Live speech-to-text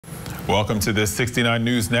Welcome to this 69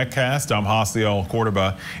 News Netcast. I'm Hasiel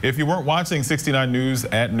Cordoba. If you weren't watching 69 News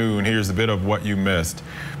at noon, here's a bit of what you missed.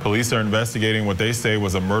 Police are investigating what they say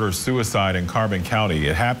was a murder-suicide in Carbon County.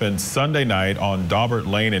 It happened Sunday night on Daubert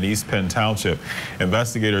Lane in East Penn Township.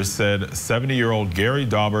 Investigators said 70-year-old Gary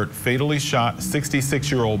Daubert fatally shot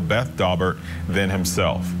 66-year-old Beth Daubert, then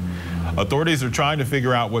himself. Authorities are trying to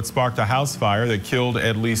figure out what sparked a house fire that killed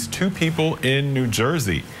at least 2 people in New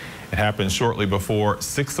Jersey. It happened shortly before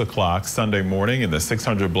 6 o'clock Sunday morning in the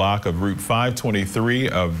 600 block of Route 523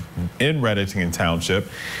 in Reddington Township,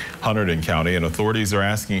 Hunterdon County, and authorities are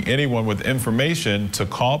asking anyone with information to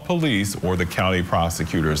call police or the county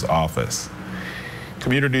prosecutor's office.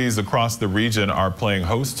 Communities across the region are playing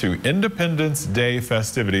host to Independence Day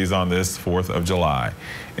festivities on this 4th of July.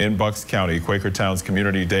 In Bucks County, Quakertown's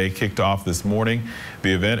Community Day kicked off this morning.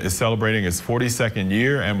 The event is celebrating its 42nd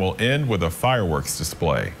year and will end with a fireworks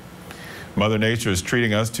display. Mother Nature is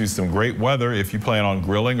treating us to some great weather if you plan on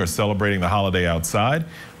grilling or celebrating the holiday outside.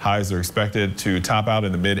 Highs are expected to top out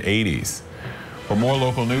in the mid-80s. For more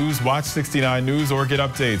local news, watch 69 News or get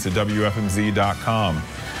updates at WFMZ.com.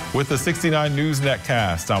 With the 69 News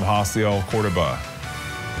Netcast, I'm Hasiel Cordoba.